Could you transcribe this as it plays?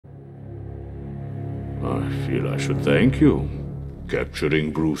I feel I should thank you.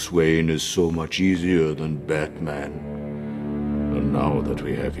 Capturing Bruce Wayne is so much easier than Batman. And now that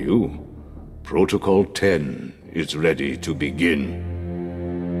we have you, Protocol 10 is ready to begin.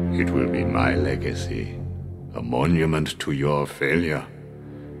 It will be my legacy, a monument to your failure.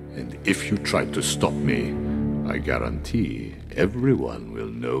 And if you try to stop me, I guarantee everyone will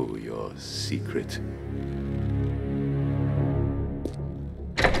know your secret.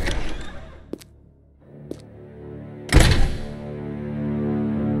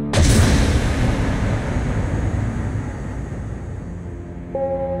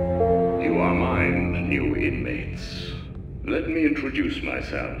 You are mine, new inmates. Let me introduce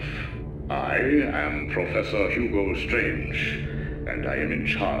myself. I am Professor Hugo Strange, and I am in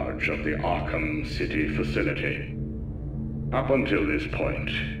charge of the Arkham City facility. Up until this point,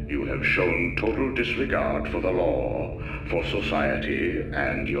 you have shown total disregard for the law, for society,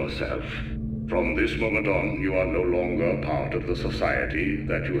 and yourself. From this moment on, you are no longer part of the society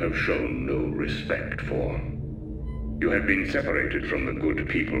that you have shown no respect for. You have been separated from the good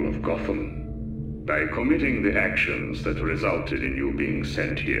people of Gotham. By committing the actions that resulted in you being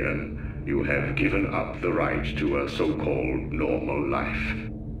sent here, you have given up the right to a so-called normal life.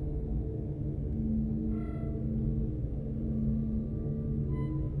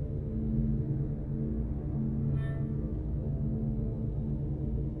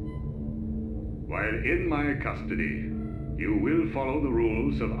 While in my custody, you will follow the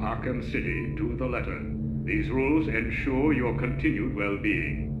rules of Arkham City to the letter. These rules ensure your continued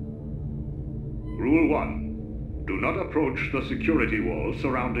well-being. Rule 1. Do not approach the security wall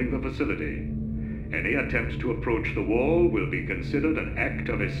surrounding the facility. Any attempt to approach the wall will be considered an act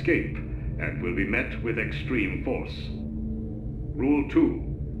of escape and will be met with extreme force. Rule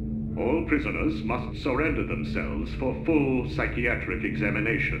 2. All prisoners must surrender themselves for full psychiatric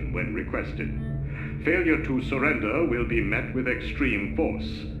examination when requested. Failure to surrender will be met with extreme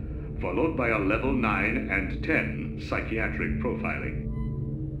force, followed by a level 9 and 10 psychiatric profiling.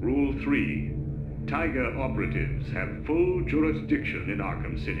 Rule 3. Tiger operatives have full jurisdiction in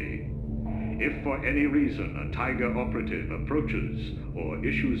Arkham City. If for any reason a Tiger operative approaches or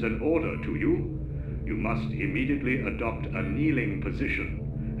issues an order to you, you must immediately adopt a kneeling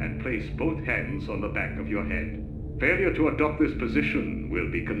position and place both hands on the back of your head. Failure to adopt this position will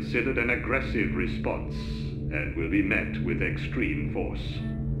be considered an aggressive response and will be met with extreme force.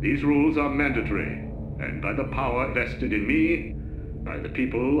 These rules are mandatory, and by the power vested in me, by the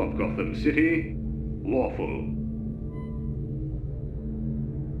people of Gotham City, lawful.